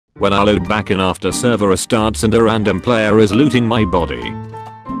When I load back in after server restarts and a random player is looting my body.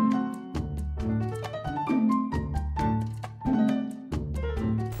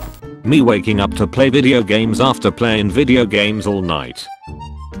 Me waking up to play video games after playing video games all night.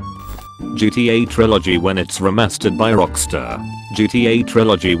 GTA Trilogy when it's remastered by Rockstar. GTA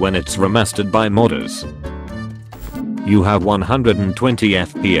Trilogy when it's remastered by modders. You have 120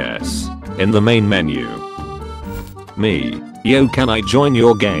 FPS in the main menu. Me. Yo, can I join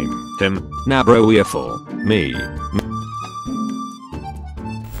your game? Tim. Nah bro, we're full. Me.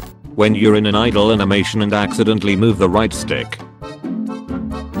 When you're in an idle animation and accidentally move the right stick.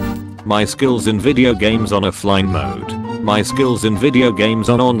 My skills in video games on offline mode. My skills in video games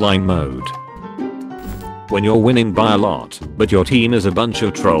on online mode. When you're winning by a lot, but your team is a bunch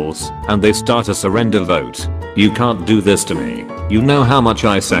of trolls, and they start a surrender vote. You can't do this to me. You know how much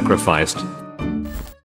I sacrificed.